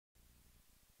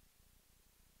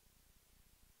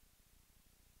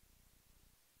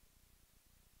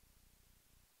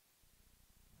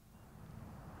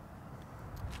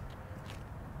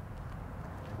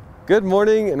Good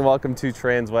morning and welcome to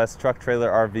Transwest Truck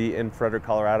Trailer RV in Frederick,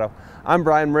 Colorado. I'm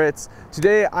Brian Ritz.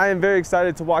 Today I am very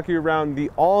excited to walk you around the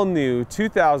all-new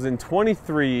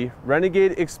 2023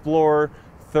 Renegade Explorer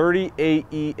 38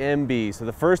 EMB. So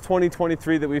the first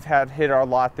 2023 that we've had hit our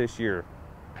lot this year.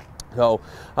 So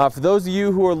for those of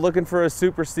you who are looking for a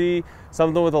Super C,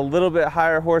 something with a little bit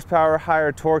higher horsepower,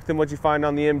 higher torque than what you find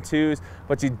on the M2s,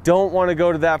 but you don't want to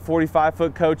go to that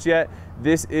 45-foot coach yet,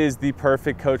 this is the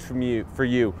perfect coach for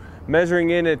you. Measuring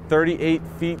in at 38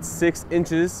 feet 6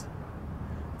 inches.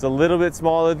 It's a little bit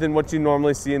smaller than what you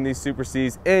normally see in these Super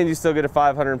Cs, and you still get a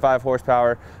 505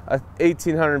 horsepower, a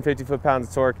 1,850 foot-pounds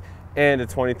of torque, and a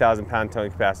 20,000 pound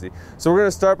towing capacity. So we're going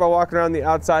to start by walking around the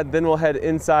outside, then we'll head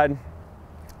inside.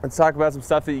 Let's talk about some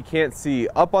stuff that you can't see.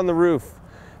 Up on the roof,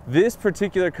 this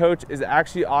particular coach is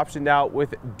actually optioned out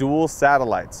with dual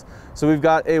satellites. So we've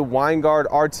got a Winegard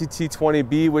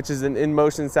RTT20B, which is an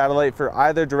in-motion satellite for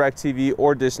either DirecTV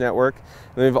or Dish Network.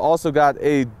 And we've also got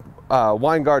a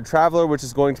Winegard Traveler, which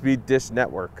is going to be Dish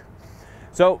Network.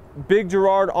 So big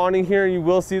Girard awning here, and you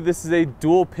will see this is a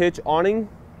dual pitch awning.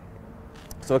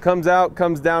 So it comes out,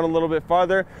 comes down a little bit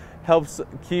farther, helps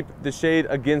keep the shade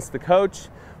against the coach.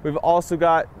 We've also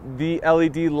got the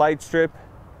LED light strip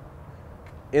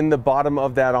in the bottom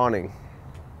of that awning.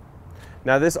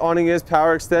 Now this awning is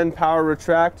power extend, power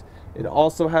retract. It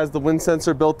also has the wind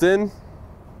sensor built in.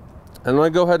 I'm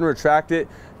going to go ahead and retract it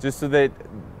just so that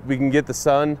we can get the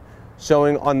sun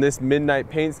showing on this midnight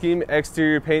paint scheme.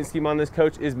 Exterior paint scheme on this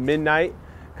coach is midnight,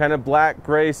 kind of black,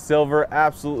 gray, silver,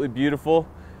 absolutely beautiful.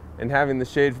 And having the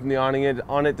shade from the awning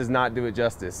on it does not do it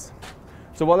justice.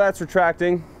 So while that's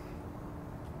retracting,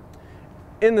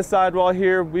 in the sidewall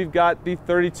here, we've got the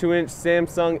 32-inch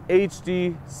Samsung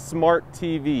HD Smart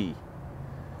TV.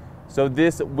 So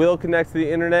this will connect to the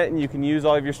internet and you can use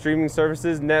all of your streaming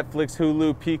services, Netflix,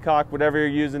 Hulu, Peacock, whatever you're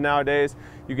using nowadays,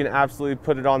 you can absolutely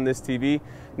put it on this TV.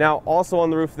 Now, also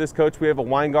on the roof of this coach, we have a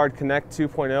Winegard Connect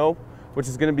 2.0, which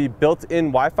is gonna be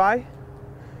built-in Wi-Fi.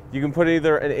 You can put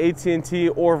either an AT&T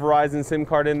or Verizon SIM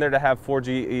card in there to have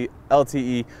 4G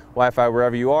LTE Wi-Fi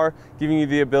wherever you are, giving you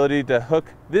the ability to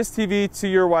hook this TV to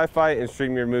your Wi-Fi and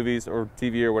stream your movies or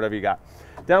TV or whatever you got.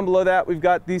 Down below that, we've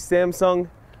got the Samsung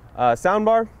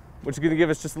soundbar, which is going to give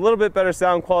us just a little bit better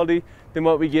sound quality than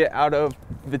what we get out of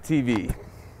the TV.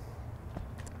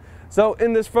 So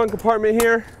in this front compartment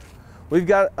here, we've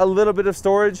got a little bit of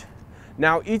storage.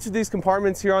 Now each of these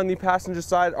compartments here on the passenger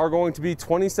side are going to be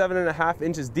 27.5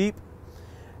 inches deep,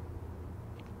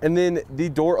 and then the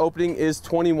door opening is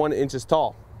 21 inches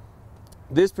tall.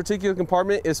 This particular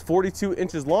compartment is 42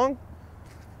 inches long,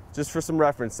 just for some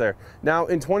reference there. Now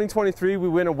in 2023, we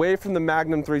went away from the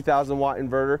Magnum 3000 watt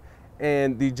inverter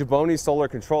and the Jaboni solar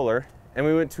controller, and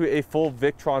we went to a full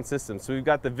Victron system. So we've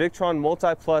got the Victron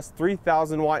Multi Plus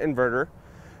 3000 watt inverter,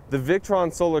 the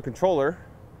Victron solar controller,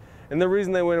 and the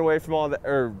reason they went away from all that,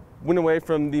 or went away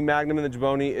from the Magnum and the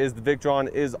Jaboni, is the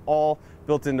Victron is all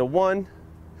built into one,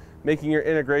 making your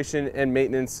integration and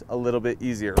maintenance a little bit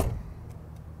easier.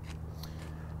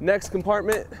 Next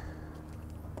compartment,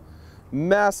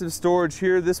 massive storage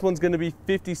here. This one's going to be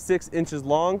 56 inches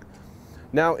long.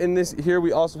 Now in this here,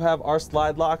 we also have our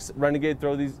slide locks. Renegade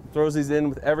throws these in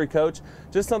with every coach.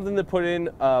 Just something to put in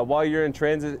while you're in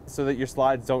transit so that your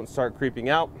slides don't start creeping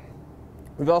out.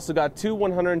 We've also got two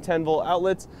 110 volt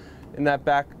outlets in that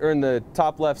back, or in the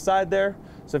top left side there.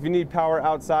 So if you need power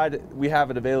outside, we have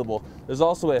it available. There's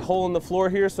also a hole in the floor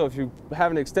here, so if you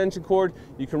have an extension cord,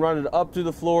 you can run it up through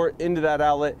the floor into that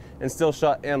outlet and still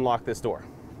shut and lock this door.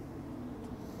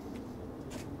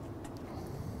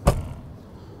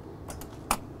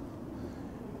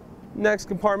 Next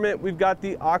compartment, we've got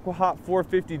the AquaHot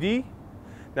 450D.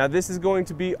 Now this is going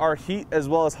to be our heat as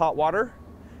well as hot water.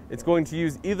 It's going to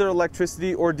use either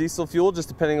electricity or diesel fuel, just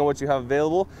depending on what you have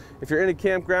available. If you're in a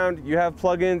campground, you have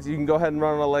plug-ins, you can go ahead and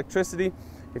run on electricity.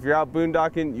 If you're out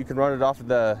boondocking, you can run it off of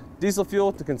the diesel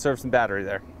fuel to conserve some battery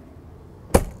there.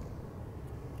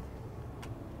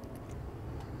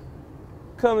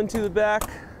 Coming to the back.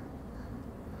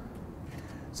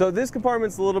 So this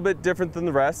compartment's a little bit different than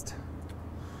the rest.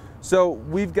 So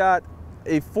we've got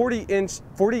a 48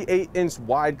 inch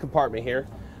wide compartment here,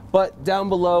 but down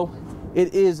below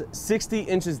it is 60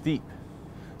 inches deep.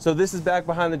 So this is back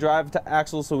behind the drive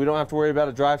axle, so we don't have to worry about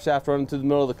a drive shaft running through the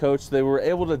middle of the coach. They were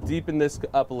able to deepen this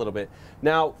up a little bit.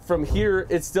 Now from here,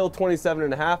 it's still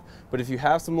 27.5, but if you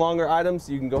have some longer items,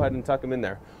 you can go ahead and tuck them in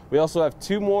there. We also have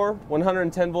two more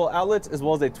 110 volt outlets as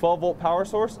well as a 12 volt power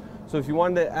source. So if you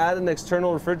wanted to add an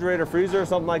external refrigerator, freezer, or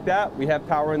something like that, we have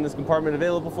power in this compartment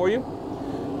available for you.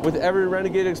 With every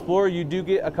Renegade Explorer, you do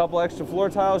get a couple extra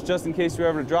floor tiles just in case you're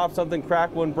ever to drop something,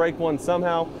 crack one, break one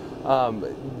somehow.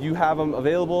 you have them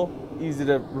available, easy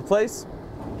to replace.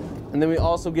 And then we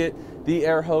also get the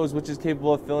air hose, which is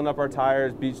capable of filling up our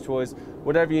tires, beach toys,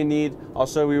 whatever you need. I'll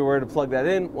show you where to plug that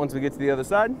in once we get to the other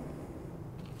side.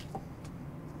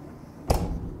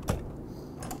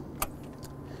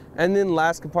 And then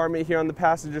last compartment here on the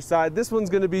passenger side, this one's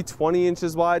gonna be 20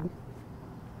 inches wide.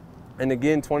 And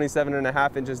again,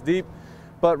 27.5 inches deep.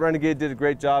 But Renegade did a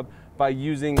great job by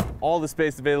using all the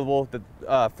space available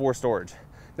for storage.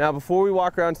 Now, before we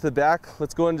walk around to the back,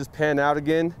 let's go and just pan out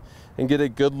again and get a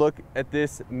good look at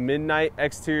this midnight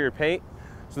exterior paint.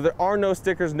 So there are no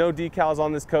stickers, no decals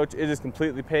on this coach. It is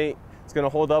completely paint. It's gonna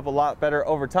hold up a lot better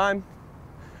over time.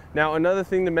 Now, another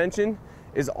thing to mention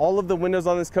is all of the windows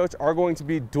on this coach are going to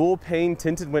be dual pane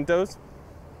tinted windows,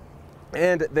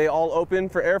 and they all open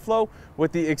for airflow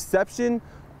with the exception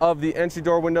of the entry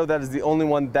door window. That is the only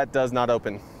one that does not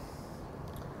open.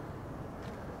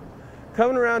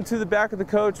 Coming around to the back of the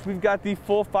coach, we've got the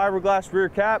full fiberglass rear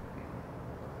cap,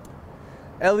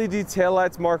 LED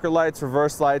taillights, marker lights,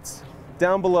 reverse lights.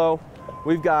 Down below,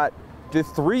 we've got the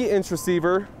 3-inch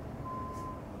receiver,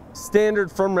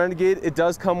 standard from Renegade. It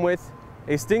does come with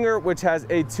a stinger, which has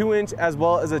a 2-inch as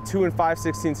well as a 2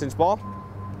 5/16 inch ball.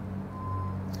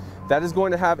 That is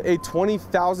going to have a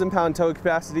 20,000 pound tow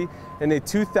capacity and a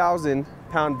 2,000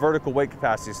 pound vertical weight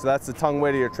capacity. So that's the tongue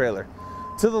weight of your trailer.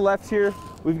 To the left here,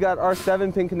 we've got our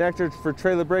 7-pin connector for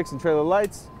trailer brakes and trailer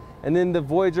lights. And then the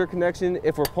Voyager connection.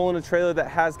 If we're pulling a trailer that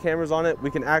has cameras on it,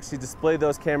 we can actually display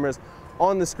those cameras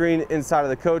on the screen inside of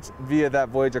the coach via that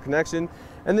Voyager connection.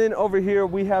 And then over here,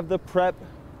 we have the prep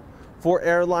for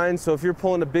airline. So if you're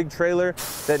pulling a big trailer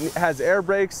that has air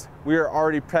brakes, we are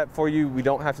already prepped for you. We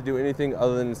don't have to do anything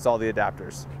other than install the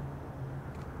adapters.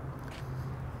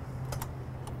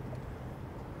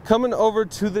 Coming over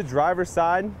to the driver's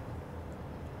side,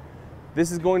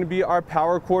 this is going to be our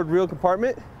power cord reel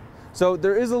compartment. So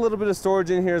there is a little bit of storage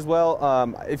in here as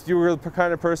well. If you were the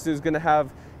kind of person who's gonna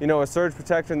have, you know, a surge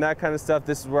protector and that kind of stuff,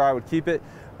 this is where I would keep it.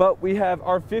 But we have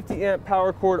our 50 amp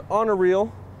power cord on a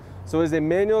reel. So it is a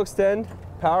manual extend,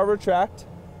 power retract.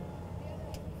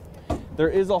 There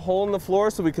is a hole in the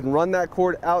floor, so we can run that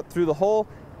cord out through the hole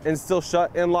and still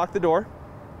shut and lock the door.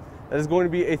 That is going to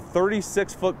be a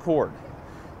 36-foot cord.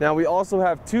 Now we also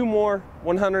have 2 more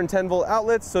 110 volt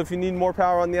outlets, so if you need more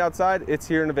power on the outside, it's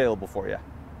here and available for you.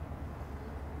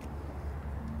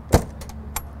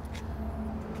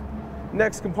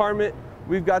 Next compartment,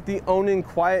 we've got the Onan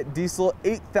Quiet Diesel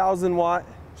 8,000 watt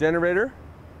generator.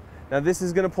 Now this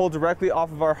is going to pull directly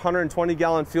off of our 120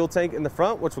 gallon fuel tank in the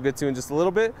front, which we'll get to in just a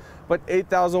little bit, but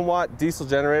 8,000 watt diesel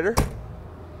generator.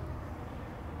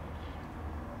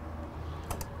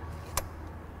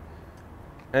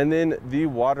 And then the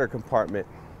water compartment.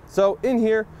 So in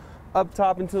here, up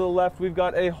top and to the left, we've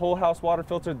got a whole house water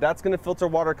filter. That's going to filter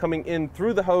water coming in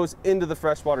through the hose into the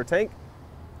freshwater tank.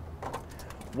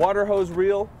 Water hose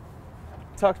reel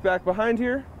tucked back behind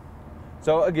here.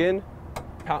 So again,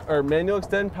 manual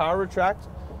extend, power retract.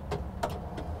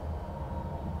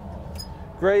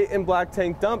 Gray and black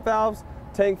tank dump valves,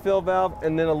 tank fill valve,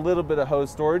 and then a little bit of hose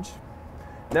storage.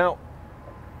 Now,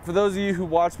 for those of you who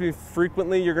watch me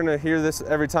frequently, you're gonna hear this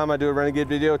every time I do a Renegade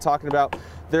video talking about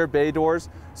their bay doors.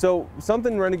 So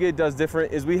something Renegade does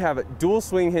different is we have dual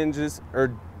swing hinges,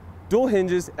 or dual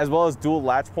hinges, as well as dual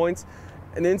latch points,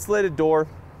 an insulated door.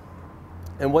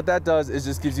 And what that does is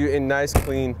just gives you a nice,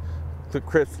 clean,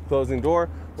 crisp closing door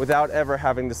without ever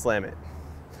having to slam it.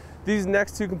 These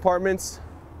next 2 compartments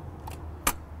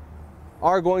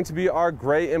are going to be our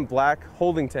gray and black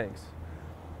holding tanks.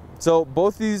 So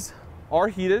both these are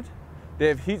heated. They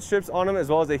have heat strips on them as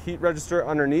well as a heat register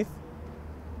underneath.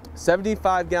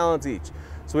 75 gallons each.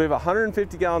 So we have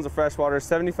 150 gallons of fresh water,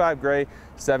 75 gray,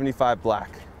 75 black.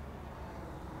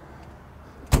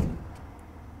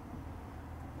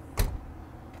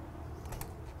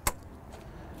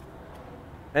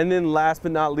 And then last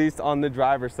but not least, on the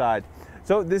driver's side.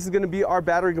 So this is going to be our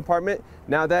battery compartment.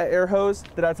 Now that air hose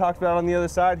that I talked about on the other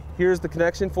side, here's the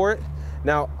connection for it.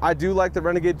 Now I do like that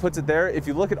Renegade puts it there. If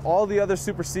you look at all the other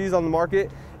Super Cs on the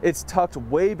market, it's tucked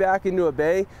way back into a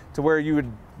bay to where you would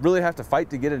really have to fight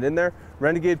to get it in there.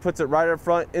 Renegade puts it right up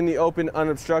front in the open,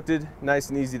 unobstructed, nice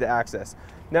and easy to access.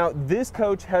 Now this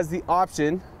coach has the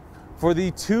option for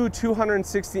the 2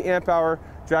 260 amp hour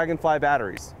Dragonfly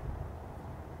batteries.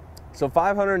 So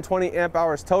 520 amp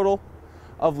hours total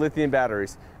of lithium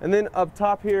batteries. And then up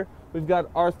top here, we've got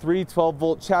our 3 12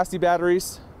 volt chassis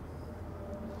batteries.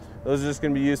 Those are just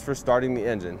going to be used for starting the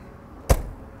engine.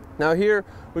 Now here,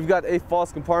 we've got a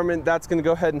false compartment. That's going to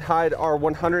go ahead and hide our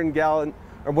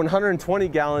 120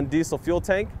 gallon diesel fuel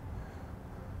tank.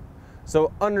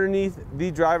 So underneath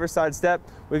the driver's side step,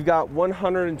 We've got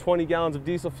 120 gallons of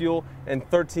diesel fuel and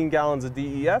 13 gallons of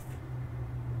DEF.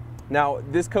 Now,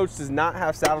 this coach does not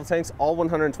have saddle tanks. All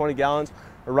 120 gallons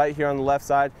are right here on the left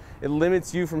side. It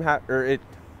limits you from it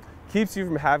keeps you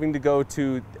from having to go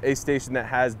to a station that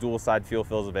has dual side fuel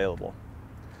fills available.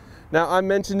 Now, I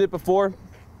mentioned it before,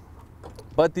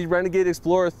 but the Renegade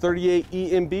Explorer 38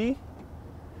 EMB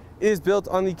is built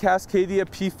on the Cascadia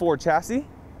P4 chassis.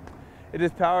 It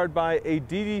is powered by a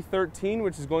DD13,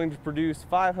 which is going to produce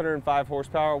 505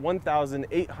 horsepower,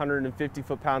 1,850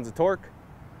 foot-pounds of torque.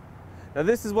 Now,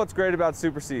 this is what's great about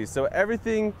Super C. So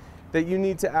everything that you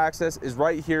need to access is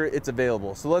right here. It's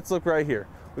available. So let's look right here.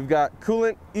 We've got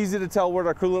coolant, easy to tell where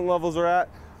our coolant levels are at,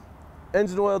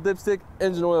 engine oil dipstick,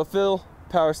 engine oil fill,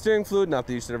 power steering fluid, not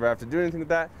that you should ever have to do anything with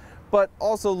that, but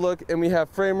also look, and we have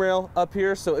frame rail up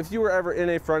here. So if you were ever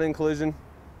in a front-end collision,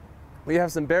 we have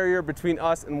some barrier between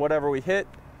us and whatever we hit.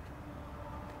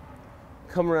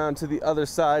 Come around to the other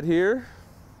side here.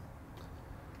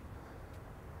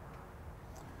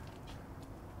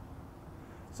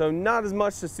 So not as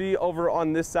much to see over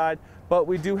on this side, but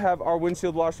we do have our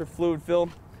windshield washer fluid fill,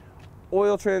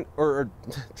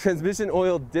 transmission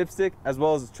oil dipstick, as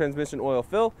well as transmission oil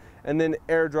fill, and then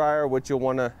air dryer, which you'll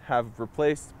want to have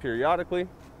replaced periodically.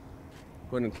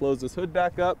 Go ahead and close this hood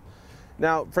back up.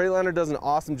 Now, Freightliner does an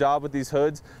awesome job with these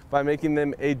hoods by making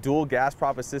them a dual gas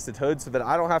prop assisted hood so that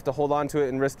I don't have to hold on to it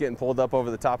and risk getting pulled up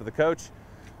over the top of the coach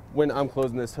when I'm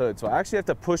closing this hood. So I actually have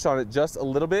to push on it just a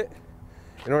little bit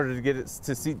in order to get it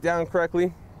to seat down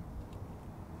correctly,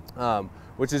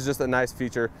 which is just a nice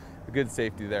feature, a good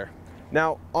safety there.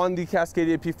 Now, on the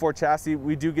Cascadia P4 chassis,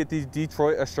 we do get the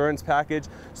Detroit Assurance package.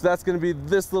 So that's gonna be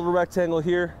this little rectangle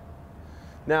here.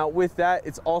 Now, with that,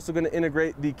 it's also gonna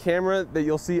integrate the camera that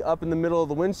you'll see up in the middle of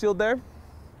the windshield there.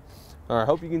 I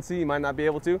hope you can see, you might not be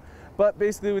able to, but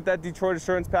basically with that Detroit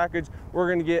Assurance package, we're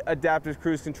gonna get adaptive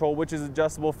cruise control, which is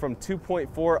adjustable from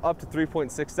 2.4 up to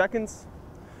 3.6 seconds.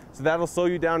 So that'll slow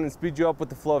you down and speed you up with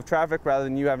the flow of traffic rather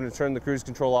than you having to turn the cruise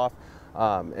control off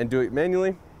and do it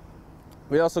manually.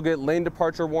 We also get lane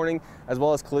departure warning as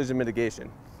well as collision mitigation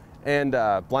and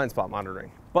blind spot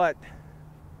monitoring. But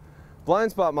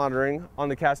blind spot monitoring on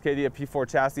the Cascadia P4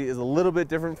 chassis is a little bit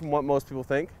different from what most people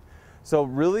think. So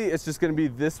really it's just gonna be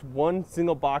this one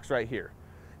single box right here.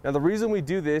 Now the reason we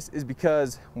do this is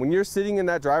because when you're sitting in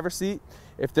that driver's seat,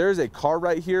 if there's a car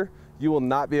right here, you will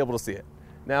not be able to see it.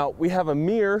 Now, we have a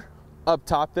mirror up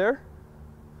top there,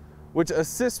 which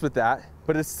assists with that,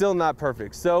 but it's still not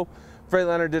perfect. So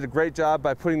Freightliner did a great job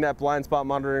by putting that blind spot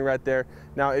monitoring right there.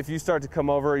 Now, if you start to come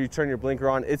over or you turn your blinker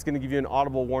on, it's gonna give you an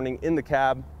audible warning in the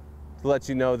cab to let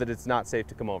you know that it's not safe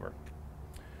to come over.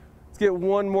 Let's get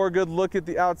one more good look at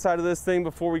the outside of this thing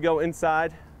before we go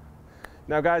inside.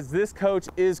 Now guys, this coach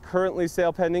is currently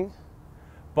sale pending,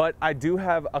 but I do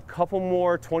have a couple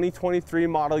more 2023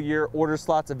 model year order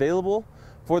slots available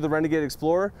for the Renegade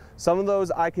Explorer. Some of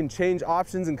those I can change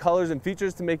options and colors and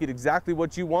features to make it exactly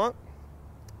what you want.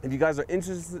 If you guys are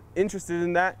interested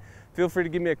in that, feel free to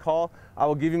give me a call. I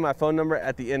will give you my phone number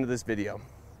at the end of this video.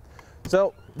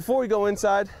 So before we go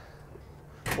inside,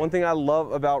 one thing I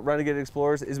love about Renegade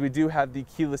Explorers is we do have the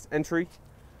keyless entry.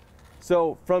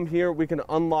 So from here, we can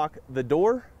unlock the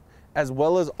door as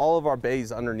well as all of our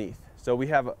bays underneath. So we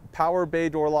have power bay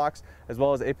door locks as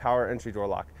well as a power entry door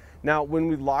lock. Now, when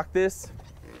we lock this,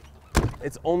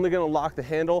 it's only gonna lock the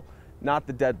handle, not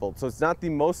the deadbolt. So it's not the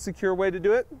most secure way to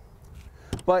do it.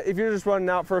 But if you're just running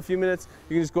out for a few minutes,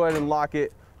 you can just go ahead and lock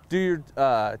it, do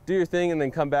your thing, and then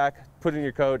come back, put in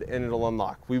your code, and it'll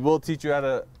unlock. We will teach you how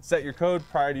to set your code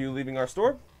prior to you leaving our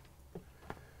store.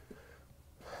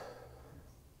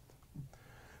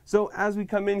 So as we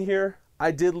come in here,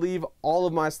 I did leave all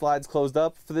of my slides closed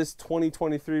up for this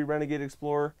 2023 Renegade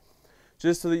Explorer,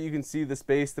 just so that you can see the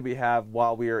space that we have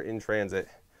while we are in transit.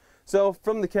 So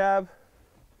from the cab,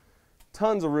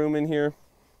 tons of room in here.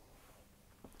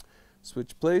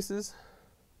 Switch places.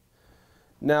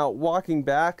 Now walking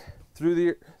back through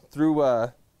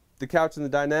the couch and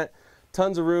the dinette,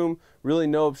 tons of room, really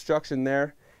no obstruction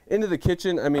there. Into the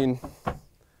kitchen, I mean, you can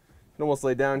almost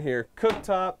lay down here.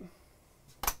 Cooktop,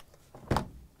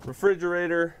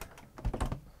 refrigerator,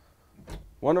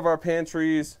 one of our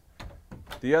pantries,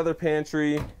 the other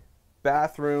pantry,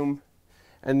 bathroom,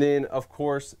 and then of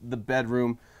course the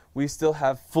bedroom. We still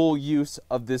have full use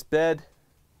of this bed,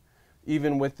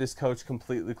 even with this coach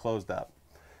completely closed up.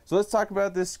 So let's talk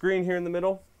about this screen here in the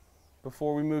middle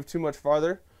before we move too much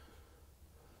farther.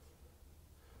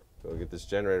 Go get this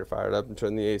generator fired up and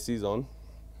turn the ACs on.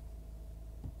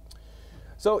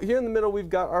 So here in the middle, we've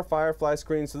got our Firefly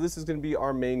screen. So this is going to be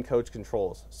our main coach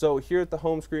controls. So here at the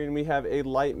home screen, we have a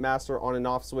light master on and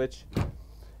off switch.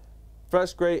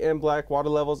 Fresh, gray, and black water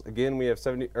levels. Again, we have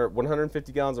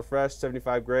 150 gallons of fresh,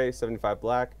 75 gray, 75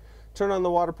 black. Turn on the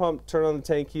water pump, turn on the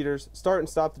tank heaters, start and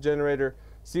stop the generator,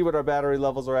 see what our battery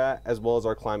levels are at, as well as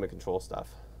our climate control stuff.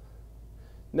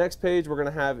 Next page, we're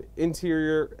gonna have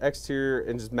interior, exterior,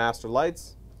 and just master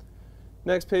lights.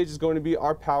 Next page is going to be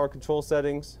our power control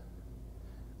settings,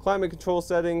 climate control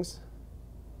settings,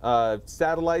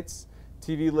 satellites,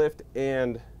 TV lift,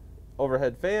 and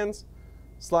overhead fans,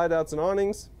 slide outs and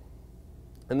awnings,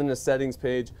 and then the settings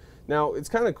page. Now it's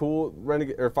kind of cool,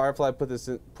 Renegade or Firefly puts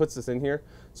this in here.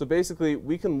 So basically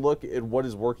we can look at what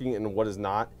is working and what is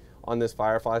not on this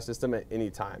Firefly system at any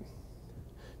time.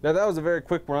 Now that was a very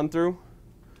quick run through,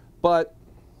 but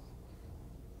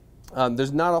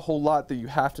there's not a whole lot that you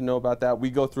have to know about that. We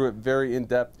go through it very in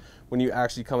depth when you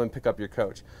actually come and pick up your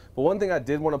coach. But one thing I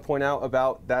did want to point out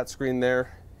about that screen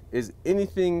there is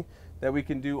anything that we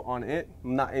can do on it,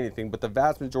 not anything, but the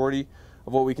vast majority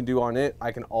of what we can do on it,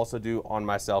 I can also do on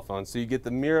my cell phone. So you get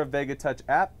the Mira Vega Touch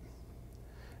app.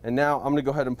 And now I'm gonna go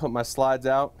ahead and put my slides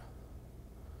out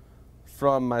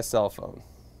from my cell phone.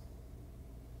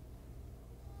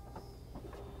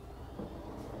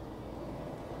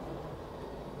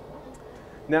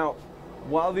 Now,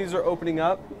 while these are opening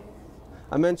up,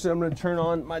 I mentioned I'm gonna turn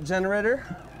on my generator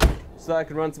so that I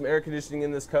can run some air conditioning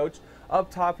in this coach.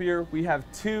 Up top here, we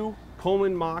have two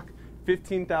Coleman Mach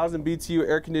 15,000 BTU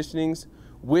air conditionings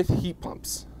with heat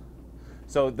pumps.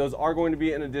 So those are going to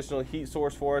be an additional heat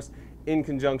source for us in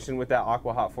conjunction with that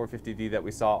AquaHot 450D that we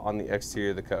saw on the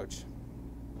exterior of the coach.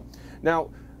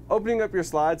 Now, opening up your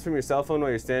slides from your cell phone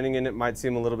while you're standing in it might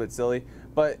seem a little bit silly,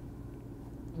 but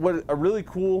what a really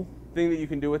cool thing that you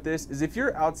can do with this is if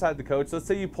you're outside the coach, let's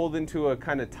say you pulled into a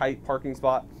kind of tight parking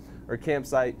spot or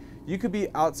campsite, you could be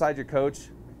outside your coach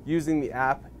using the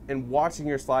app and watching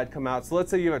your slide come out. So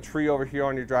let's say you have a tree over here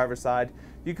on your driver's side,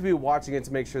 you could be watching it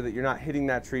to make sure that you're not hitting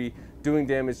that tree, doing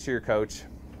damage to your coach.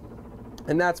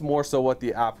 And that's more so what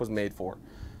the app was made for.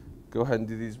 Go ahead and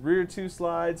do these rear two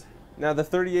slides. Now the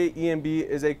 38 EMB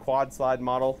is a quad slide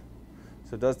model,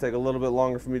 so it does take a little bit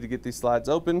longer for me to get these slides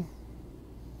open.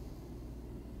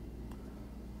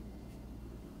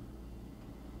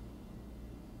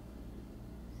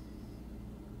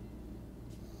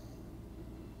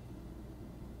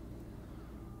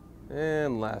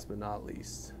 And last but not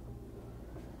least.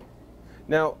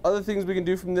 Now, other things we can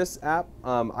do from this app,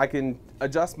 I can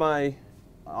adjust my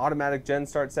automatic gen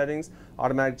start settings.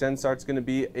 Automatic gen start is going to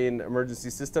be an emergency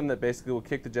system that basically will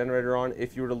kick the generator on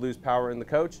if you were to lose power in the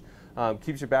coach.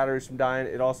 Keeps your batteries from dying.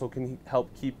 It also can help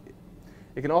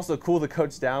it can also cool the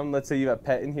coach down. Let's say you have a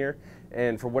pet in here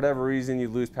and for whatever reason you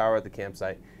lose power at the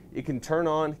campsite. It can turn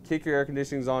on, kick your air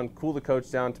conditionings on, cool the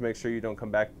coach down to make sure you don't come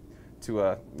back to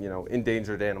a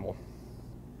endangered animal.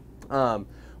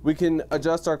 We can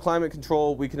adjust our climate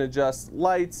control, we can adjust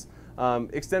lights,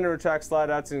 extend and retract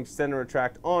slide outs and extend and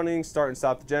retract awnings, start and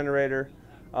stop the generator.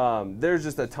 There's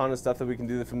just a ton of stuff that we can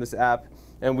do from this app,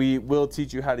 and we will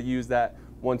teach you how to use that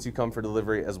once you come for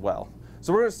delivery as well.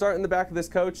 So we're going to start in the back of this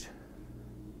coach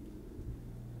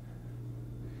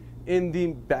in the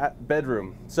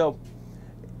bedroom. So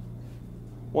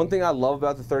one thing I love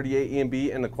about the 38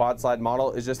 EMB and the quad slide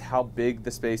model is just how big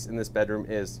the space in this bedroom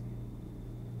is.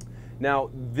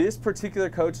 Now, this particular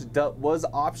coach was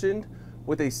optioned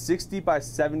with a 60 by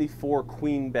 74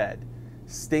 queen bed.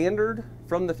 Standard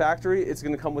from the factory, it's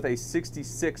going to come with a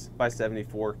 66 by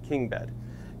 74 king bed.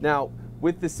 Now,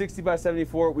 with the 60 by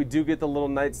 74, we do get the little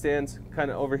nightstands kind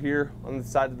of over here on the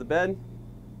side of the bed,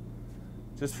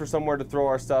 just for somewhere to throw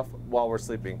our stuff while we're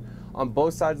sleeping. On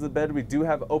both sides of the bed, we do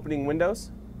have opening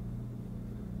windows,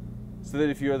 so that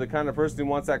if you are the kind of person who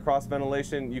wants that cross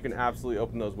ventilation, you can absolutely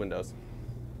open those windows.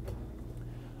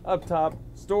 Up top,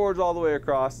 storage all the way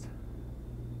across.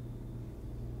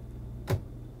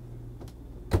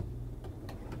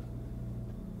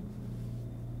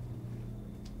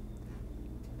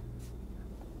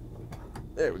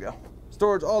 There we go.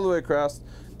 Storage all the way across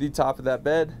the top of that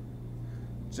bed,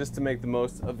 just to make the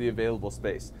most of the available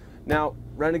space. Now,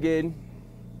 Renegade,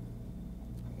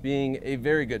 being a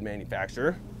very good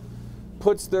manufacturer,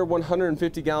 puts their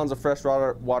 150 gallons of fresh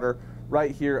water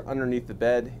right here underneath the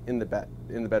bed in the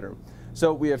bedroom.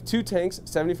 So we have two tanks,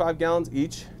 75 gallons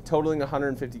each, totaling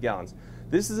 150 gallons.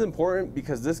 This is important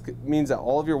because this means that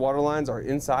all of your water lines are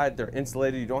inside, they're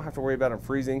insulated, you don't have to worry about them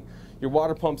freezing. Your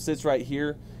water pump sits right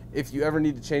here. If you ever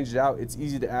need to change it out, it's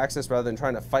easy to access rather than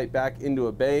trying to fight back into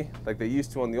a bay like they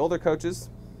used to on the older coaches.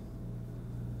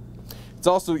 It's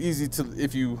also easy to,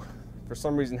 if you for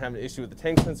some reason have an issue with the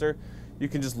tank sensor, you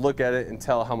can just look at it and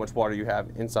tell how much water you have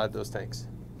inside those tanks.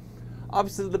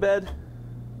 Opposite of the bed,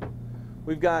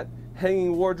 we've got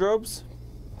hanging wardrobes.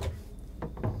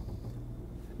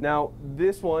 Now,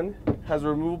 this one has a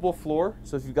removable floor,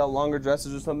 so if you've got longer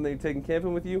dresses or something that you're taking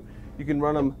camping with you, you can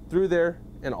run them through there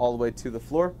and all the way to the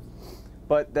floor.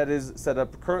 But that is set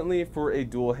up currently for a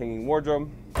dual hanging wardrobe.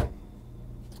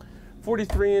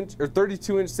 43-inch or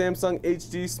 32-inch Samsung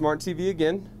HD Smart TV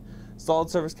again. Solid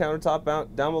surface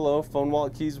countertop down below, phone,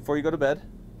 wallet, keys before you go to bed.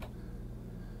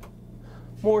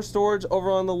 More storage over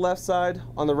on the left side.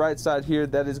 On the right side here,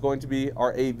 that is going to be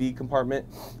our AV compartment.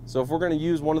 So if we're going to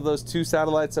use one of those 2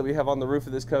 satellites that we have on the roof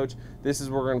of this coach, this is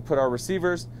where we're going to put our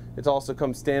receivers. It also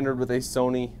comes standard with a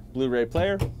Sony Blu-ray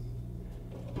player.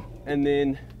 And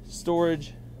then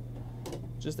storage,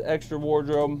 just extra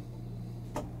wardrobe.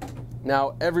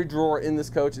 Now, every drawer in this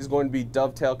coach is going to be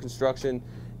dovetail construction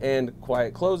and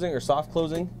quiet closing or soft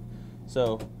closing.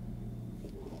 So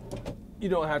you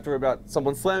don't have to worry about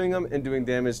someone slamming them and doing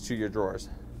damage to your drawers.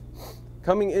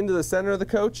 Coming into the center of the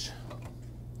coach,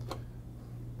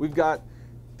 we've got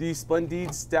the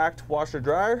Splendide stacked washer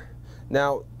dryer.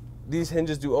 Now, these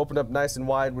hinges do open up nice and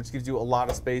wide, which gives you a lot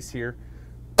of space here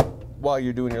while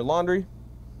you're doing your laundry.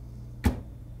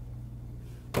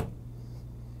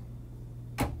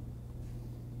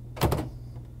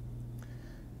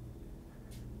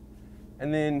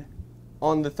 And then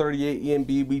on the 38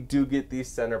 EMB, we do get the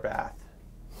center bath.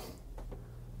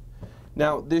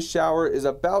 Now, this shower is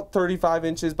about 35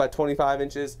 inches by 25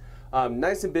 inches.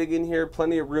 Nice and big in here,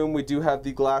 plenty of room. We do have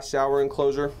the glass shower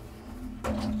enclosure.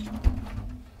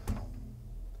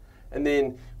 And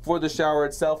then for the shower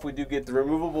itself, we do get the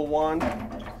removable wand,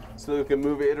 so we can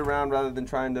move it around rather than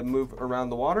trying to move around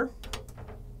the water.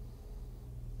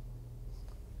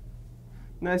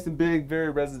 Nice and big, very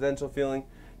residential feeling.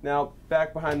 Now,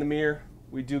 back behind the mirror,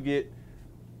 we do get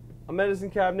a medicine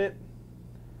cabinet.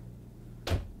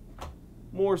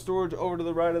 More storage over to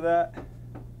the right of that.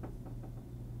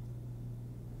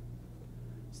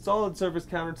 Solid surface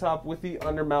countertop with the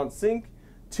undermount sink,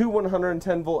 2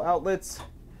 110-volt outlets,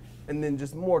 and then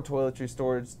just more toiletry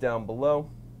storage down below.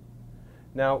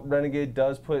 Now, Renegade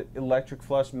does put electric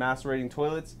flush macerating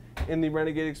toilets in the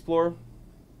Renegade Explorer.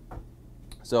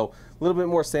 So a little bit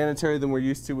more sanitary than we're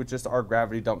used to with just our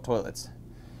gravity dump toilets.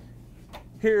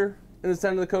 Here in the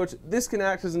center of the coach, this can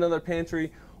act as another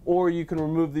pantry, or you can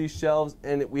remove these shelves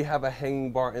and we have a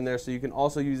hanging bar in there, so you can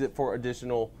also use it for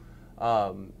additional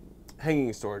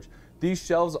hanging storage. These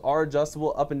shelves are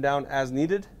adjustable up and down as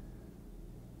needed.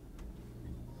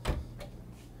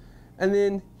 And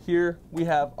then here we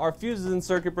have our fuses and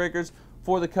circuit breakers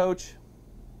for the coach.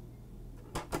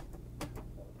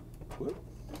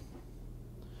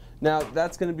 Now,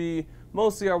 that's going to be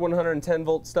mostly our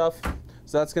 110-volt stuff,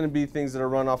 so that's going to be things that are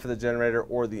run off of the generator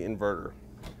or the inverter.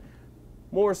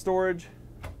 More storage.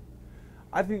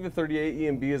 I think the 38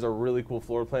 EMB is a really cool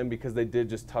floor plan because they did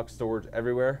just tuck storage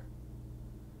everywhere,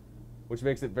 which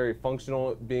makes it very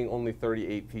functional, being only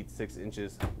 38 feet 6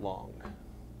 inches long.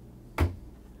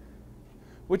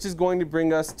 Which is going to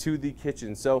bring us to the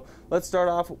kitchen. So let's start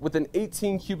off with an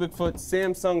 18 cubic foot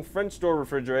Samsung French door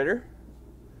refrigerator.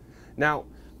 Now,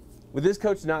 with this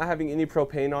coach not having any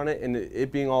propane on it and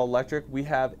it being all electric, we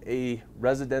have a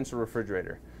residential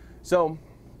refrigerator. So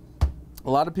a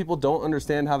lot of people don't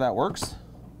understand how that works.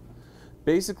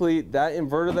 Basically, that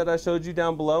inverter that I showed you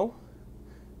down below,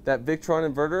 that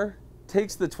Victron inverter,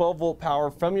 takes the 12-volt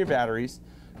power from your batteries,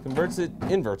 inverts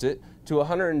it to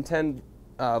 110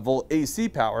 volt AC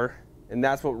power, and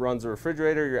that's what runs the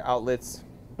refrigerator, your outlets,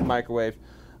 microwave.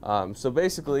 So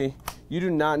basically, you do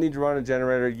not need to run a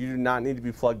generator. You do not need to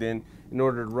be plugged in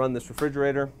order to run this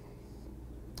refrigerator.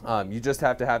 You just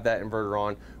have to have that inverter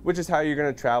on, which is how you're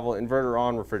going to travel: inverter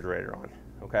on, refrigerator on.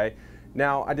 Okay.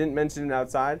 Now, I didn't mention it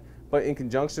outside, but in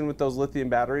conjunction with those lithium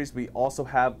batteries, we also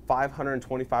have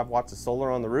 525 watts of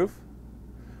solar on the roof,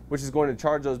 which is going to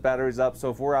charge those batteries up. So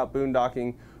if we're out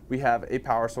boondocking, we have a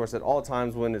power source at all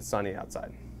times when it's sunny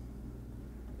outside.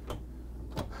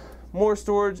 More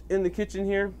storage in the kitchen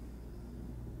here.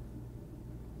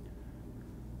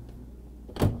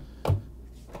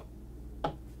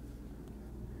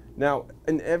 Now,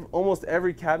 in almost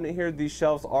every cabinet here, these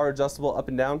shelves are adjustable up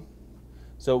and down,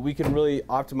 so we can really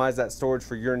optimize that storage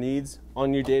for your needs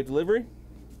on your day of delivery.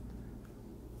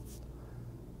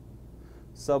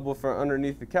 Subwoofer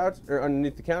underneath the couch or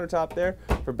underneath the countertop there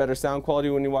for better sound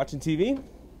quality when you're watching TV.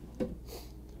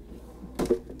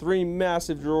 3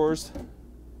 massive drawers.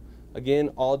 Again,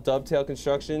 all dovetail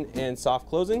construction and soft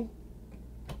closing.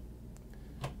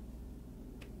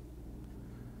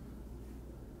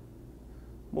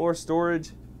 More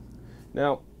storage.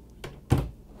 Now,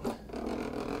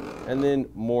 and then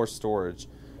more storage.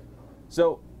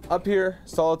 So up here,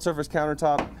 solid surface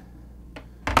countertop,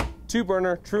 2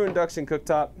 burner, true induction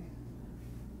cooktop.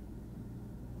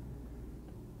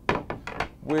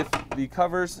 with the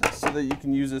covers so that you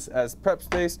can use this as prep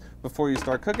space before you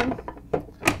start cooking.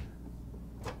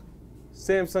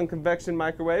 Samsung convection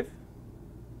microwave.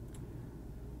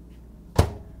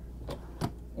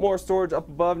 More storage up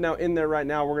above. Now in there right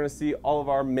now, we're going to see all of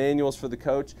our manuals for the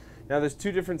coach. Now there's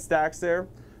two different stacks there.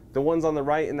 The ones on the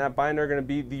right in that binder are going to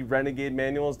be the Renegade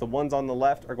manuals. The ones on the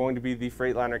left are going to be the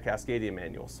Freightliner Cascadia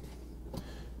manuals.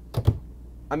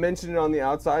 I mentioned it on the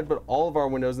outside, but all of our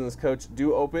windows in this coach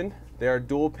do open. They are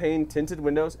dual pane tinted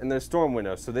windows, and they're storm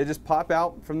windows. So they just pop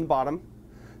out from the bottom,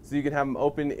 so you can have them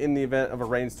open in the event of a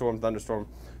rainstorm, thunderstorm,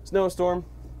 snowstorm,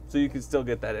 so you can still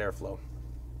get that airflow.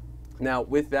 Now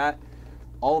with that,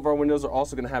 all of our windows are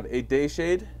also going to have a day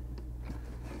shade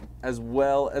as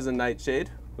well as a night shade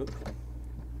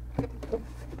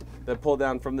that pull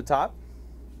down from the top.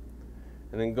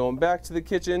 And then going back to the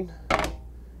kitchen,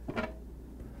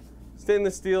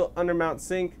 stainless steel undermount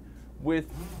sink with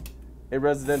a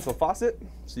residential faucet,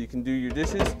 so you can do your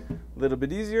dishes a little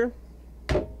bit easier.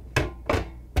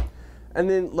 And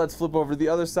then let's flip over to the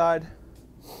other side.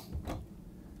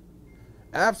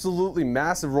 Absolutely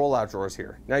massive rollout drawers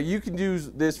here. Now you can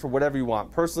use this for whatever you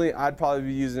want. Personally, I'd probably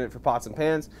be using it for pots and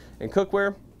pans and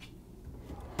cookware,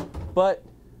 but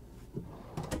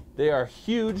they are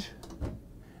huge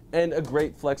and a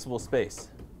great flexible space.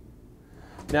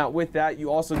 Now with that,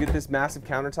 you also get this massive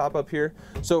countertop up here.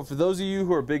 So for those of you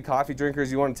who are big coffee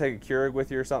drinkers, you want to take a Keurig with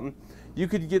you or something, you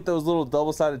could get those little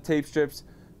double-sided tape strips,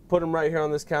 put them right here on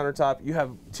this countertop. You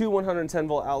have two 110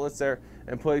 volt outlets there,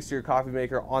 and place your coffee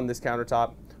maker on this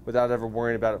countertop without ever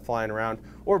worrying about it flying around,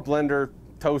 or blender,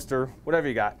 toaster, whatever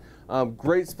you got.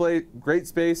 Great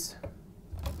space.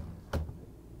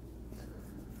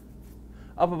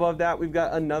 Up above that, we've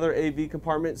got another AV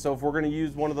compartment. So if we're going to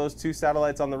use one of those two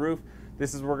satellites on the roof,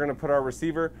 this is where we're going to put our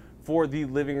receiver for the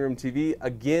living room TV.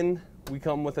 Again, we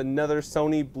come with another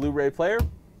Sony Blu-ray player.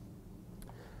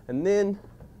 And then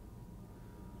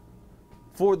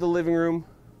for the living room,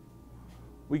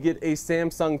 we get a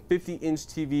Samsung 50-inch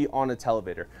TV on a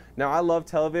televator. Now I love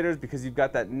televators because you've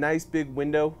got that nice big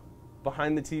window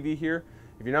behind the TV here.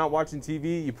 If you're not watching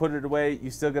TV, you put it away, you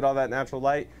still get all that natural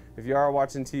light. If you are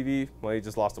watching TV, well, you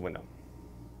just lost a window.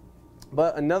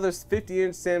 But another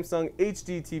 50-inch Samsung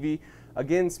HD TV,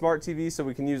 again, smart TV, so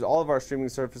we can use all of our streaming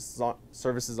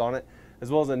services on it, as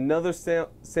well as another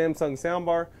Samsung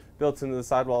soundbar built into the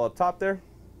sidewall up top there.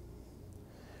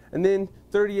 And then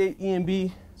 38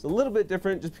 EMB is a little bit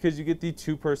different just because you get the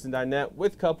two-person dinette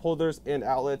with cup holders and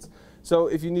outlets. So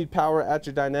if you need power at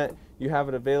your dinette, you have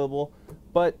it available,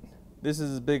 but this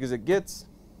is as big as it gets.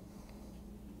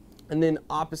 And then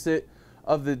opposite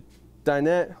of the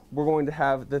dinette, we're going to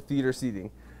have the theater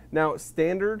seating. Now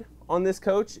standard on this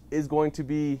coach is going to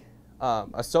be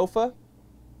a sofa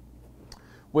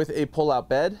with a pull-out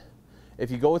bed. If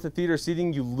you go with the theater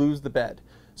seating, you lose the bed.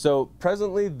 So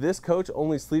presently this coach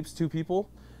only sleeps two people.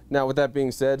 Now with that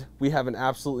being said, we have an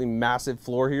absolutely massive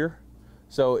floor here,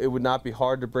 so it would not be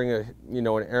hard to bring an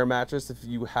air mattress if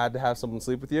you had to have someone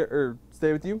sleep with you or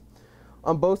stay with you.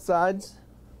 On both sides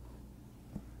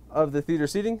of the theater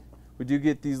seating, we do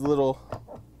get these little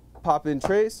pop-in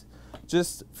trays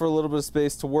just for a little bit of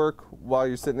space to work while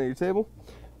you're sitting at your table.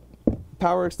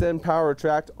 Power extend, power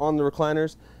retract on the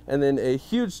recliners, and then a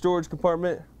huge storage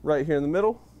compartment right here in the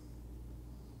middle.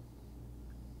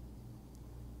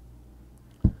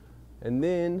 And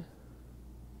then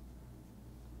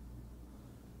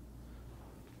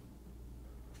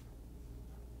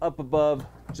up above,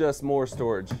 just more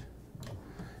storage.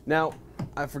 Now,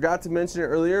 I forgot to mention it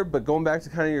earlier, but going back to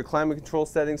kind of your climate control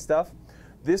setting stuff,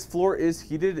 this floor is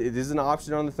heated. It is an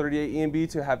option on the 38 EMB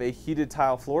to have a heated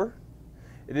tile floor.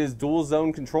 It is dual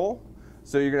zone control,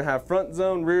 so you're going to have front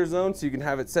zone, rear zone, so you can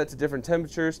have it set to different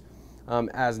temperatures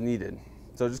as needed.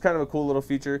 So just kind of a cool little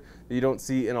feature that you don't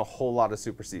see in a whole lot of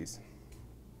Super Cs.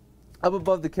 Up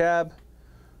above the cab,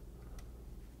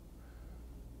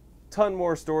 ton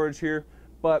more storage here,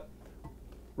 but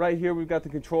right here we've got the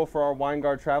control for our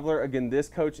Winegard Traveler. Again, this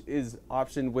coach is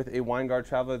optioned with a Winegard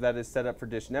Traveler that is set up for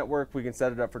Dish Network. We can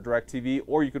set it up for DirecTV,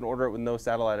 or you can order it with no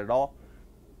satellite at all.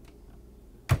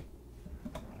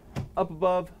 Up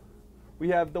above, we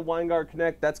have the Winegard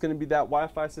Connect. That's going to be that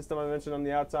Wi-Fi system I mentioned on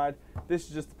the outside. This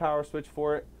is just the power switch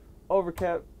for it.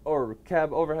 Cab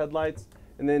overhead lights,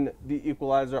 and then the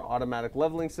equalizer automatic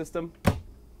leveling system.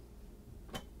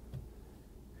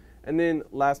 And then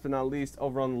last but not least,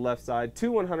 over on the left side,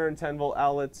 two 110 volt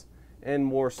outlets and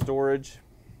more storage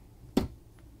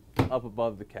up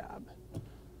above the cab.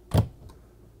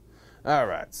 All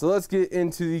right, so let's get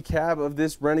into the cab of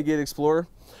this Renegade Explorer.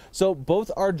 So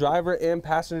both our driver and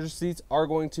passenger seats are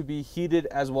going to be heated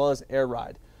as well as air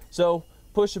ride. So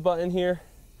push a button here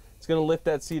It's going to lift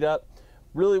that seat up.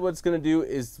 Really what it's going to do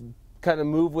is kind of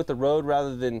move with the road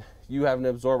rather than you having to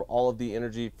absorb all of the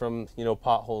energy from, you know,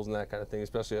 potholes and that kind of thing,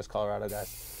 especially us Colorado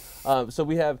guys. So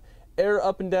we have air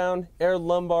up and down, air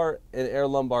lumbar, and air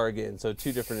lumbar again. So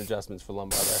 2 different adjustments for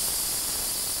lumbar there.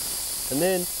 And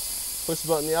then push the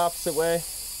button the opposite way,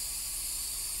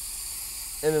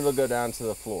 and it'll go down to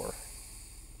the floor.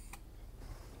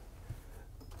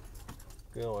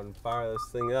 Go and fire this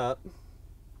thing up.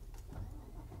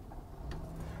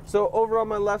 So over on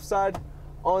my left side,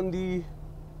 on the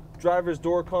driver's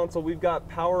door console, we've got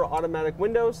power automatic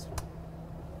windows,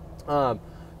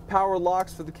 power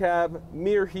locks for the cab,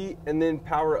 mirror heat, and then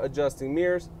power adjusting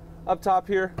mirrors. Up top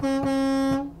here,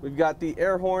 we've got the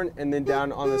air horn, and then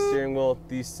down on the steering wheel,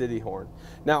 the city horn.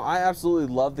 Now, I absolutely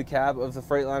love the cab of the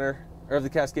Freightliner, or the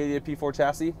Cascadia P4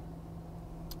 chassis.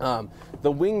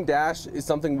 The wing dash is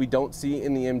something we don't see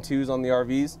in the M2s on the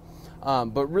RVs,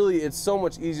 but really it's so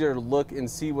much easier to look and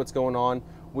see what's going on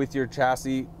with your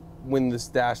chassis when this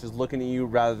dash is looking at you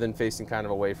rather than facing kind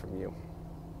of away from you.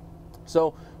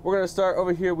 So we're going to start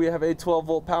over here. We have a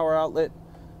 12-volt power outlet,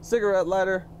 cigarette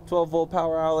lighter, 12-volt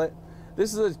power outlet.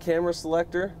 This is a camera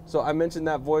selector. So I mentioned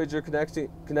that Voyager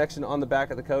connection on the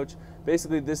back of the coach.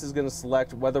 Basically, this is going to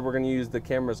select whether we're going to use the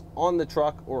cameras on the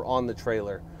truck or on the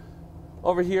trailer.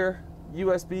 Over here,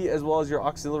 USB as well as your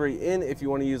auxiliary in if you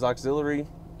want to use auxiliary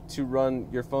to run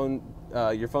your phone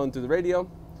through the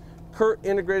radio. CURT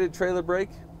integrated trailer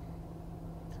brake,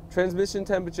 transmission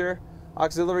temperature,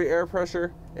 auxiliary air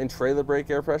pressure, and trailer brake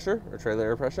air pressure, or trailer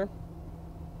air pressure.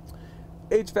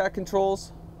 HVAC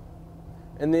controls,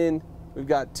 and then we've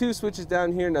got 2 switches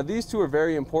down here. Now these 2 are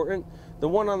very important. The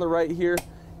one on the right here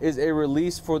is a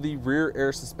release for the rear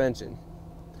air suspension.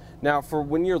 Now for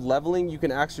when you're leveling, you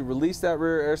can actually release that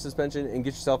rear air suspension and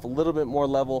get yourself a little bit more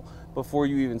level before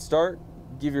you even start.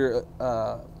 Give your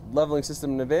leveling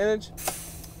system an advantage.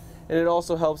 And it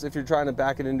also helps if you're trying to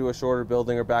back it into a shorter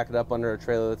building or back it up under a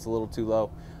trailer that's a little too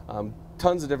low.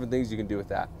 Tons of different things you can do with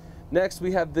that. Next,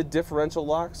 we have the differential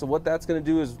lock. So what that's going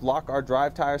to do is lock our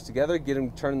drive tires together, get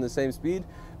them turning the same speed.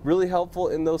 Really helpful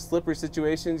in those slippery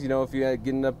situations. You know, if you're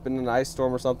getting up in an ice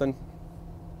storm or something,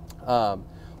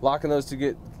 locking those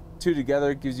 2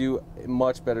 together gives you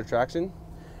much better traction.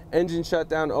 Engine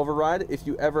shutdown override. If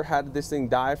you ever had this thing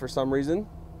die for some reason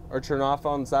or turn off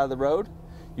on the side of the road,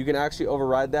 you can actually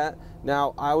override that.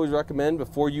 Now, I always recommend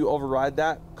before you override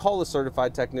that, call a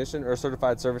certified technician or a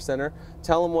certified service center,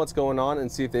 tell them what's going on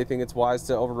and see if they think it's wise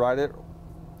to override it.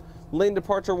 Lane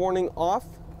departure warning off.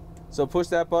 So push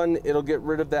that button, it'll get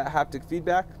rid of that haptic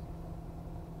feedback.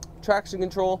 Traction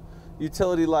control,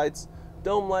 utility lights,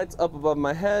 dome lights up above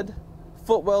my head,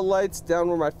 footwell lights down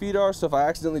where my feet are, so if I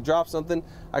accidentally drop something,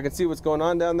 I can see what's going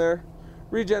on down there.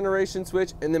 Regeneration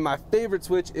switch, and then my favorite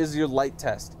switch is your light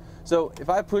test. So if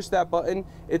I push that button,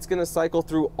 it's going to cycle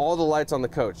through all the lights on the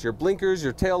coach, your blinkers,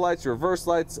 your tail lights, your reverse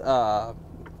lights, all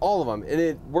of them, and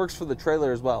it works for the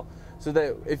trailer as well. So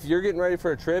that if you're getting ready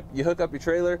for a trip, you hook up your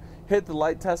trailer, hit the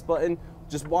light test button,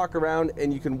 just walk around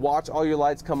and you can watch all your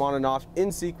lights come on and off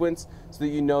in sequence so that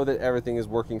you know that everything is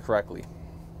working correctly.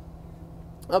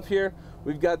 Up here,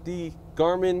 we've got the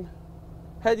Garmin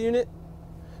head unit.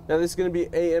 Now this is going to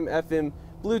be AM, FM,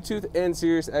 Bluetooth, and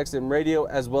Sirius XM radio,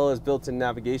 as well as built-in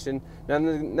navigation. Now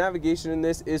the navigation in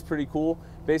this is pretty cool.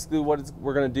 Basically what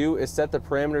we're going to do is set the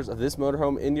parameters of this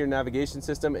motorhome into your navigation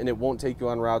system, and it won't take you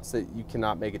on routes that you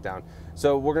cannot make it down.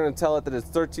 So we're going to tell it that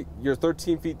it's you're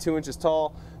 13 feet 2 inches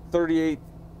tall, 38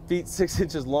 feet 6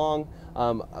 inches long,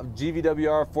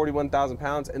 GVWR 41,000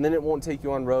 pounds, and then it won't take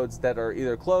you on roads that are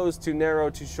either closed, too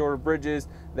narrow, too short of bridges,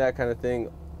 that kind of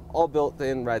thing, all built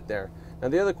in right there. Now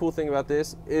the other cool thing about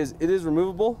this is it is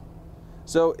removable.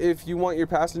 So if you want your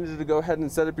passenger to go ahead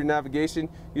and set up your navigation,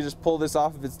 you just pull this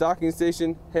off of its docking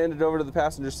station, hand it over to the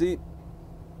passenger seat,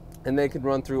 and they can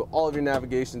run through all of your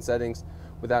navigation settings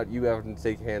without you having to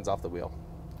take your hands off the wheel.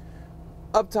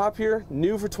 Up top here,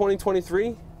 new for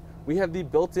 2023, we have the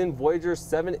built-in Voyager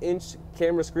 7-inch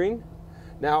camera screen.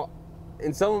 Now,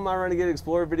 in some of my Renegade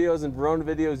Explorer videos and Verona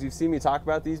videos, you've seen me talk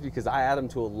about these because I add them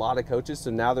to a lot of coaches,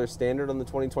 so now they're standard on the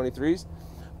 2023s.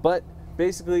 But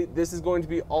basically, this is going to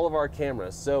be all of our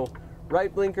cameras. So,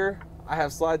 right blinker, I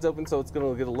have slides open, so it's going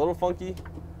to get a little funky.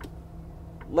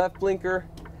 Left blinker,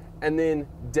 and then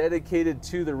dedicated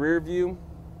to the rear view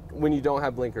when you don't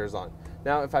have blinkers on.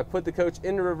 Now, if I put the coach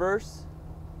into reverse,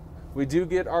 we do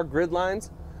get our grid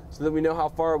lines so that we know how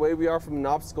far away we are from an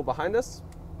obstacle behind us.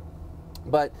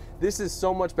 But this is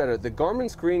so much better. The Garmin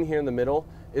screen here in the middle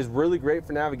is really great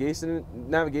for navigation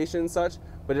and such,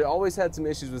 but it always had some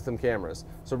issues with some cameras.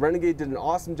 So Renegade did an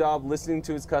awesome job listening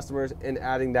to its customers and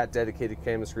adding that dedicated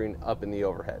camera screen up in the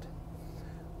overhead.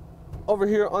 Over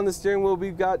here on the steering wheel,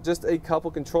 we've got just a couple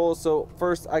controls. So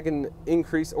first I can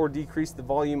increase or decrease the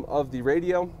volume of the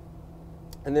radio.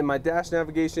 And then my dash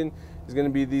navigation is going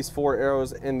to be these 4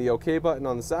 arrows and the OK button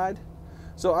on the side.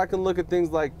 So I can look at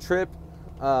things like trip,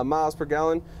 miles per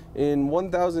gallon. In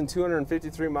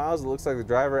 1,253 miles, it looks like the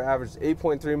driver averaged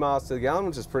 8.3 miles to the gallon,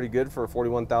 which is pretty good for a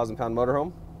 41,000 pound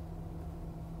motorhome.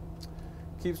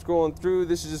 Keep scrolling through.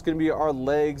 This is just going to be our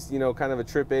legs, you know, kind of a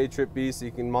trip A, trip B, so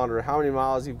you can monitor how many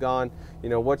miles you've gone, you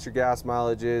know, what your gas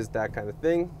mileage is, that kind of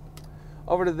thing.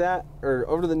 Over to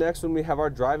the next one, we have our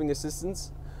driving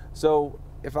assistance. So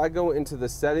if I go into the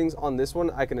settings on this one,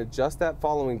 I can adjust that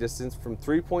following distance from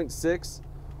 3.6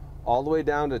 all the way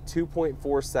down to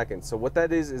 2.4 seconds. So what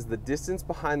that is the distance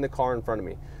behind the car in front of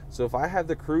me. So if I have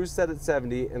the cruise set at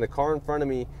 70 and the car in front of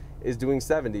me is doing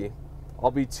 70,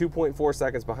 I'll be 2.4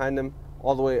 seconds behind them,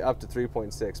 all the way up to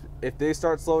 3.6. If they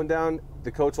start slowing down,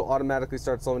 the coach will automatically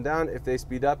start slowing down. If they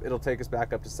speed up, it'll take us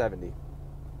back up to 70.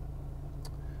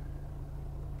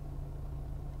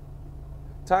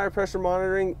 Tire pressure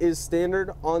monitoring is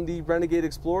standard on the Renegade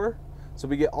Explorer. So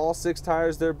we get all 6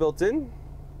 tires there built in.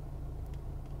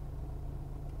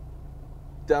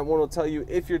 That one will tell you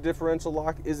if your differential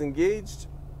lock is engaged.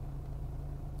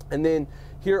 And then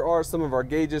here are some of our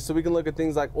gauges. So we can look at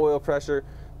things like oil pressure,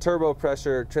 turbo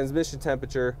pressure, transmission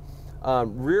temperature,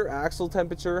 rear axle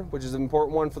temperature, which is an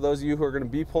important one for those of you who are going to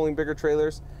be pulling bigger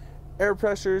trailers, air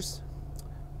pressures,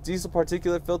 diesel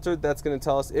particulate filter, that's going to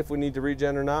tell us if we need to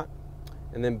regen or not,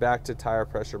 and then back to tire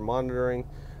pressure monitoring.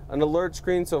 An alert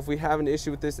screen, so if we have an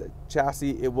issue with this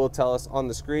chassis, it will tell us on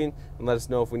the screen and let us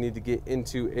know if we need to get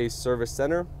into a service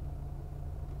center.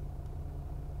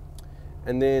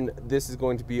 And then this is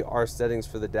going to be our settings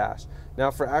for the dash.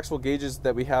 Now for actual gauges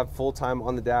that we have full time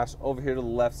on the dash, over here to the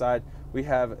left side, we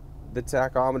have the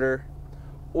tachometer,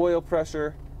 oil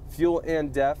pressure, fuel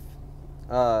and depth,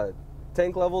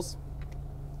 tank levels,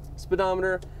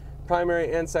 speedometer,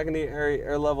 primary and secondary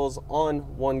air levels on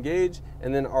one gauge,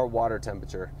 and then our water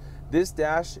temperature. This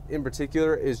dash in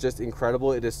particular is just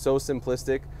incredible. It is so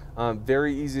simplistic,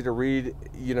 very easy to read.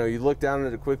 You know, you look down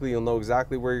at it quickly, you'll know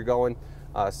exactly where you're going.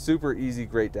 Super easy,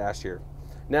 great dash here.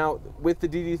 Now with the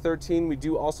DD13, we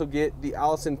do also get the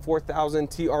Allison 4000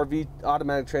 TRV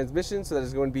automatic transmission. So that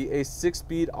is going to be a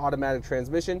 6-speed automatic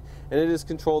transmission, and it is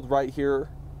controlled right here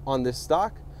on this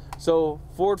stock. So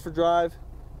forward for drive,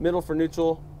 middle for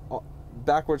neutral,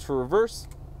 backwards for reverse.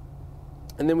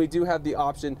 And then we do have the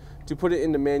option to put it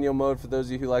into manual mode for those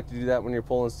of you who like to do that when you're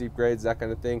pulling steep grades, that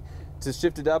kind of thing. To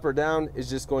shift it up or down is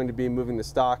just going to be moving the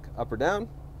stock up or down.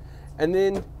 And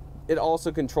then it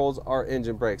also controls our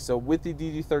engine brake. So with the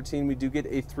DD13, we do get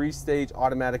a 3-stage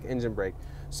automatic engine brake.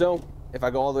 So if I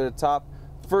go all the way to the top,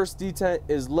 first detent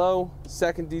is low,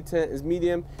 second detent is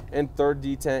medium, and third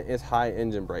detent is high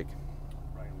engine brake.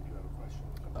 Ryan, we do have a question.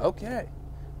 Okay,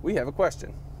 we have a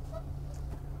question.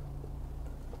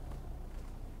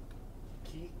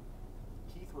 Keith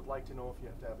would like to know if you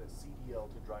have to have a CDL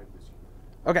to drive this unit.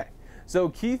 Okay, so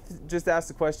Keith just asked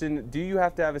the question, do you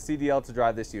have to have a CDL to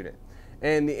drive this unit?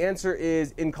 And the answer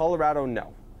is, in Colorado,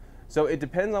 no. So it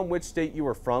depends on which state you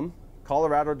are from.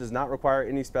 Colorado does not require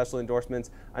any special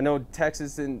endorsements. I know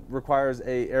Texas requires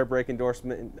a air brake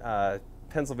endorsement,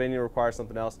 Pennsylvania requires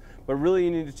something else, but really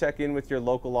you need to check in with your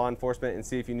local law enforcement and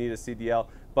see if you need a CDL.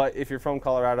 But if you're from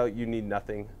Colorado, you need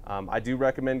nothing. I do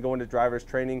recommend going to driver's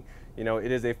training. You know,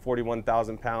 it is a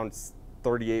 41,000 pound,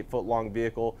 38-foot long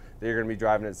vehicle that you're going to be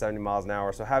driving at 70 miles an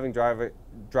hour. So having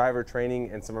driver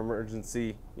training and some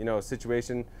emergency, you know,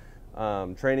 situation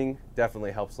training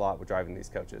definitely helps a lot with driving these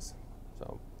coaches.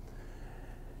 So,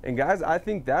 and guys, I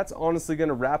think that's honestly going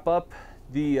to wrap up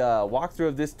the walkthrough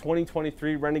of this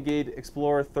 2023 Renegade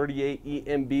Explorer 38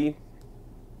 EMB.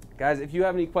 Guys, if you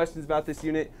have any questions about this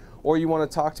unit or you want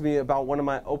to talk to me about one of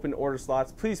my open order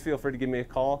slots, please feel free to give me a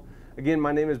call. Again,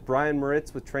 my name is Brian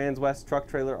Moritz with Transwest Truck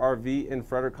Trailer RV in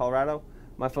Frederick, Colorado.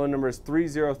 My phone number is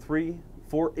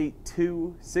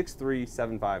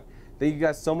 303-482-6375. Thank you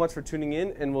guys so much for tuning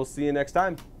in, and we'll see you next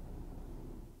time.